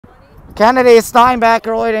Kennedy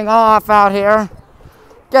Steinbecker leading off out here.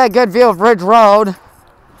 Get a good view of Ridge Road,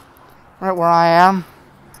 right where I am,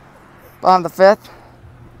 bottom of the 5th.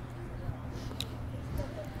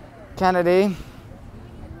 Kennedy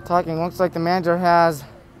talking. Looks like the manager has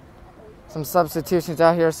some substitutions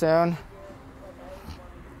out here soon.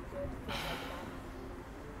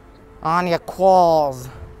 Anya Qualls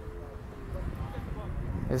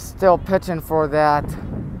is still pitching for that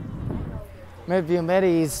Midview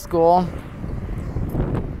Middies school.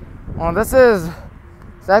 Well, this is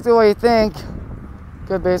exactly what you think.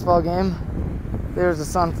 Good baseball game. There's the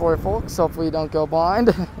sun for you folks. Hopefully you don't go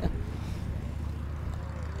blind.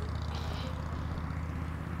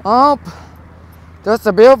 Oh, just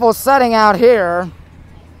a beautiful setting out here.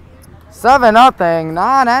 7-0.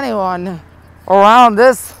 Not anyone around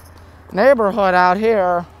this neighborhood out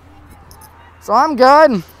here. So I'm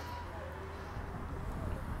good. Of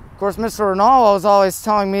course, Mr. Ronaldo is always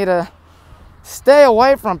telling me to stay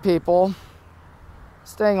away from people.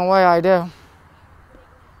 Staying away, I do.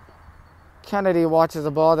 Kennedy watches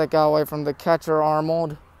the ball that got away from the catcher,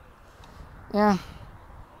 Arnold. Yeah.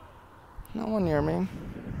 No one near me.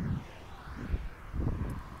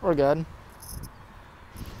 We're good.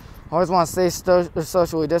 Always want to stay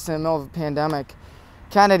socially distant in the middle of a pandemic.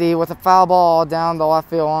 Kennedy with a foul ball down the left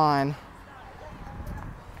field line.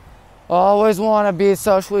 Always want to be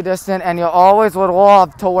socially distant, and you always would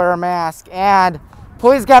love to wear a mask. And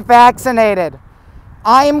please get vaccinated.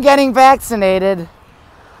 I am getting vaccinated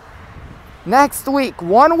next week.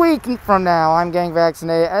 1 week from now, I'm getting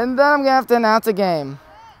vaccinated, and then I'm going to have to announce a game.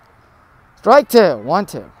 Strike 2,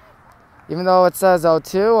 1-2. Even though it says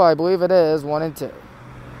 0-2, I believe it is 1-2.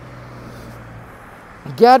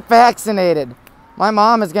 Get vaccinated. My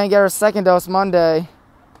mom is going to get her second dose Monday.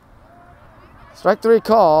 Strike 3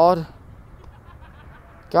 called.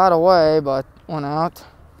 Got away, but went out.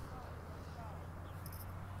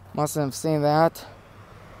 Mustn't have seen that.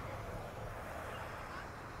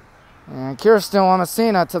 And Kirsten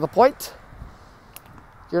Lamacina to the plate.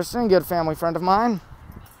 Kirsten, good family friend of mine.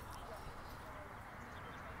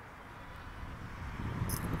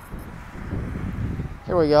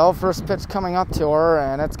 Here we go. First pitch coming up to her,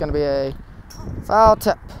 and it's going to be a foul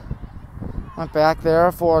tip. Went back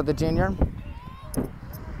there for the junior.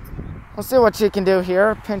 We'll see what she can do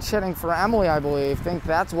here. Pinch hitting for Emily, I believe. I think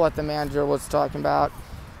that's what the manager was talking about.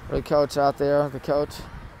 Or the coach out there. The coach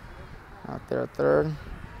out there at third.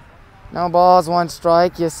 No balls, 1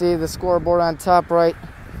 strike. You see the scoreboard on top right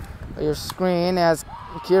of your screen as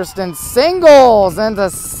Kirsten singles into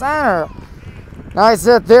center. Nice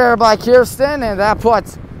hit there by Kirsten, and that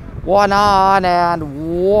puts 1 on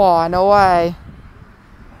and 1 away.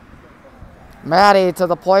 Maddie to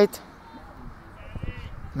the plate.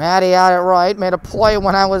 Maddie out at right. Made a play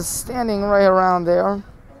when I was standing right around there.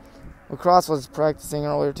 Lacrosse was practicing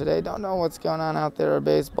earlier today. Don't know what's going on out there at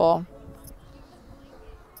baseball.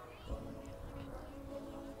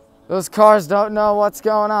 Those cars don't know what's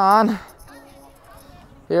going on.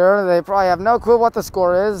 Here, they probably have no clue what the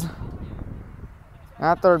score is.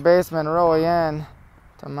 That third baseman really in.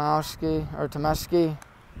 Tomaszki.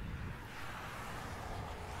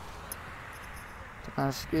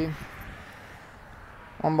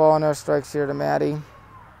 1 ball, no strikes here to Maddie.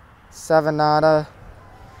 7-0.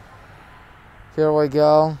 Here we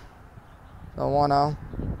go. The 1-0.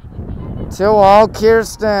 2-0.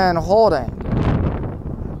 Kirsten holding.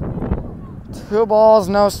 2 balls,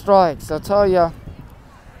 no strikes. I'll tell you,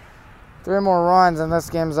 3 more runs and this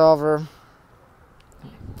game's over.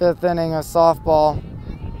 5th inning of softball.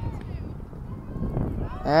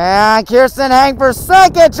 And Kirsten hang for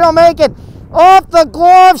second. She'll make it off the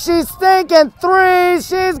glove. She's thinking 3.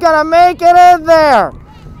 She's going to make it in there.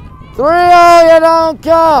 3-0, you don't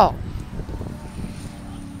go.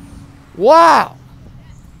 Wow.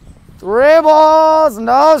 3 balls,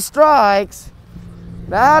 no strikes.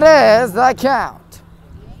 That is the count.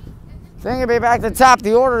 Think it'll be back to the top of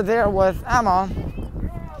the order there with Emma.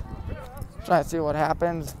 Try to see what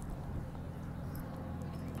happens.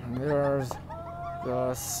 And there's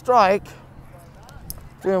the strike.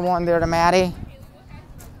 3-1 there to Maddie.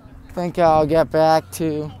 Think I'll get back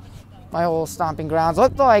to my old stomping grounds.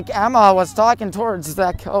 Looked like Emma was talking towards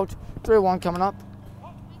that coach. 3-1 coming up.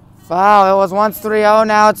 Foul. It was once 3-0.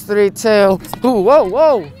 Now it's 3-2. Ooh, whoa,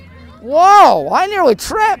 whoa. Whoa. I nearly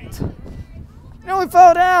tripped. Nearly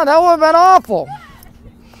fell down. That would have been awful.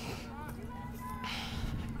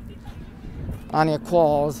 Anya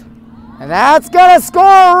Qualls. And that's going to score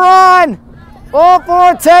a run. Ball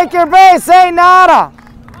 4, take your base. Ain't nada.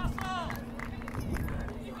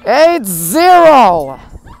 8-0.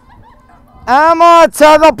 Emma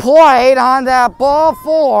to the plate on that ball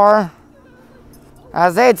 4.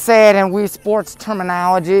 as they'd say it in Wii Sports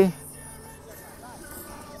terminology.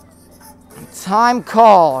 Time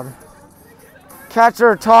called.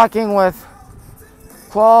 Catcher talking with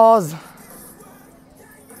Qualls.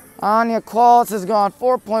 Anya Qualls has gone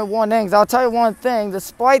 4.1 innings. I'll tell you one thing,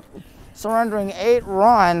 despite surrendering 8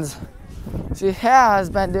 runs, she has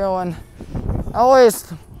been doing at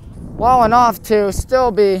least well enough to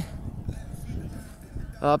still be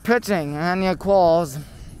pitching. Anya Qualls,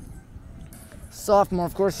 sophomore,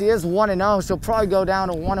 of course, she is 1-0. She'll probably go down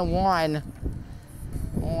to 1-1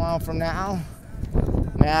 a while from now.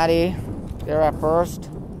 Maddie, there at first,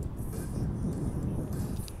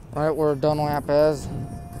 right where Dunlap is.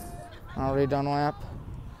 Already Dunlap.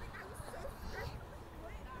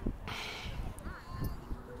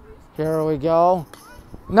 Here we go.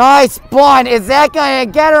 Nice bunt. Is that going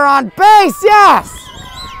to get her on base? Yes!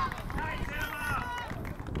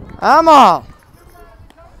 Emma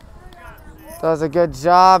does a good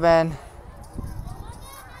job, and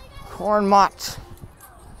Corn Much.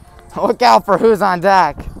 Look out for who's on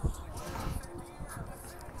deck.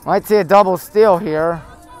 Might see a double steal here.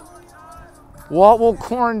 What will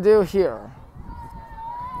Corn do here?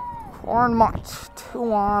 Corn Much.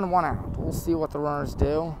 2 on, 1 out. We'll see what the runners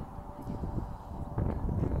do.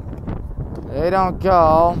 They don't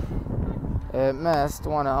go. It missed.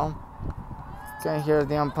 1-0. Gonna hear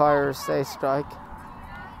the umpires say strike.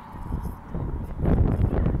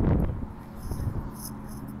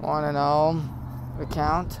 1-0. The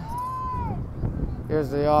count. Here's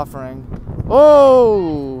the offering.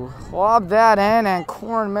 Oh! Lobbed that in, and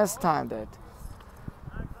Corn mistimed it.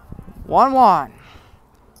 1-1.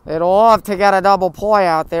 They'd love to get a double play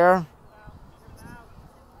out there.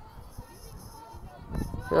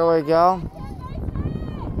 Here we go.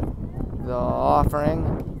 The offering.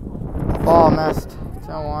 Ball missed.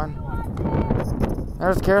 2-1.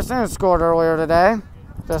 There's Kirsten, who scored earlier today.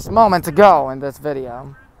 Just moments ago in this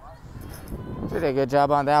video. She did a good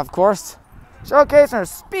job on that, of course. Showcasing her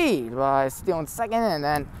speed by stealing second and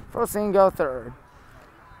then proceeding to go third.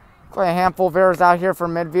 Quite a handful of errors out here for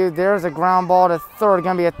Midview. There's a ground ball to third.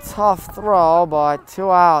 Going to be a tough throw, but 2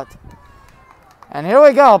 out. And here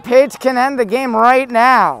we go. Paige can end the game right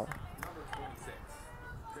now.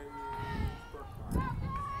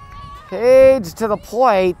 Paige to the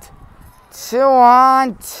plate. 2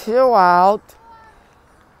 on, 2 out.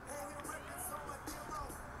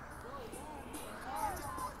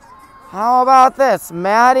 How about this?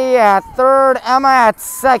 Maddie at third, Emma at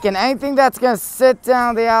second. Anything that's going to sit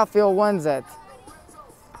down the outfield wins it.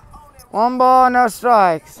 1 ball, no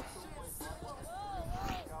strikes.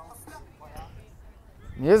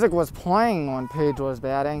 Music was playing when Paige was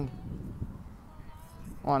batting.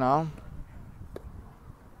 1-0.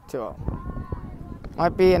 2-0.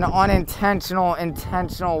 Might be an unintentional,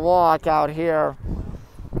 intentional walk out here.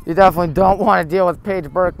 You definitely don't want to deal with Paige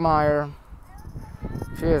Berkmeyer.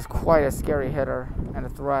 She is quite a scary hitter and a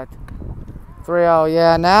threat. 3-0,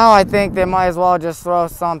 yeah, now I think they might as well just throw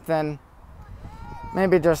something.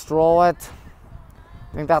 Maybe just roll it.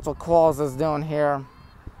 I think that's what Qualls is doing here.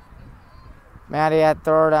 Maddie at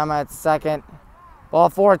third, Emma at second. Ball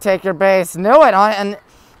 4, take your base. Knew it,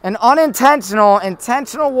 an unintentional,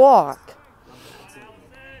 intentional walk.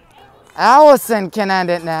 Allison can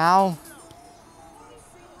end it now.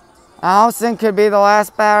 Allison could be the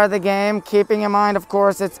last batter of the game. Keeping in mind, of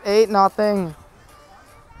course, it's 8-0.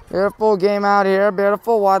 Beautiful game out here.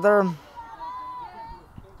 Beautiful weather.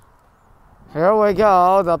 Here we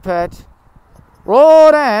go. The pitch.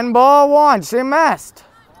 Rolled in. Ball 1. She missed.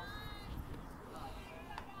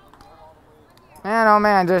 Man, oh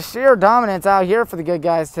man. Just sheer dominance out here for the good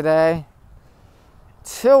guys today.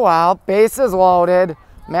 2 out. Bases loaded.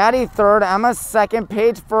 Maddie third. Emma second.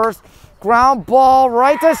 Paige first. Ground ball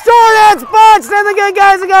right to short. It's bunched, and the good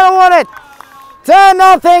guys are going to win it.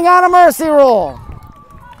 10-0 on a mercy rule.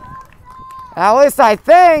 At least I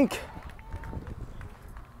think.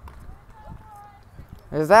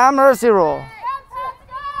 Is that a mercy rule?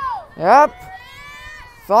 Yep.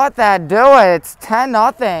 Thought that'd do it. It's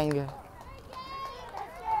 10-0.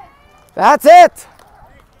 That's it.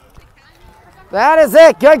 That is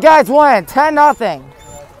it. Good guys win. 10-0.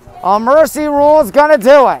 A mercy rule is going to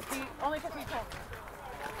do it.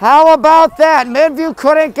 How about that? Midview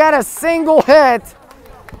couldn't get a single hit.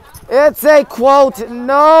 It's a, quote,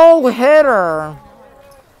 no-hitter.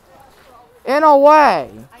 In a way.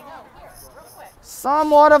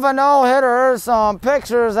 Somewhat of a no-hitter. Some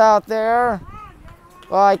pictures out there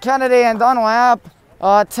by Kennedy and Dunlap.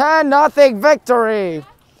 A 10-0 victory.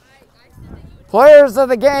 Players of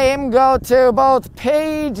the game go to both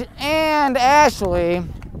Paige and Ashley.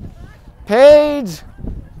 Paige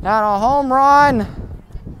had a home run.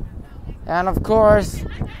 And of course,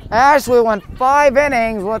 Ashley went 5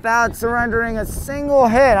 innings without surrendering a single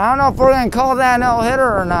hit. I don't know if we're going to call that a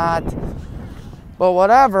no-hitter or not, but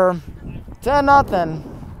whatever. 10-0.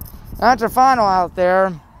 That's your final out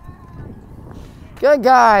there. Good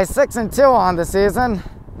guys, 6-2 on the season.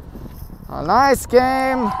 A nice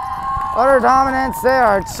game. Utter dominance. They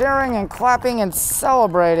are cheering and clapping and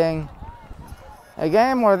celebrating. A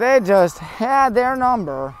game where they just had their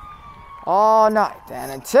number all night.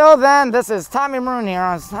 And until then, this is Tommy Maroon here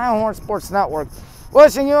on Highland Sports Network,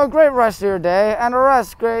 wishing you a great rest of your day and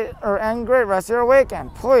great rest of your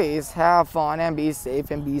weekend. Please have fun and be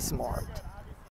safe and be smart.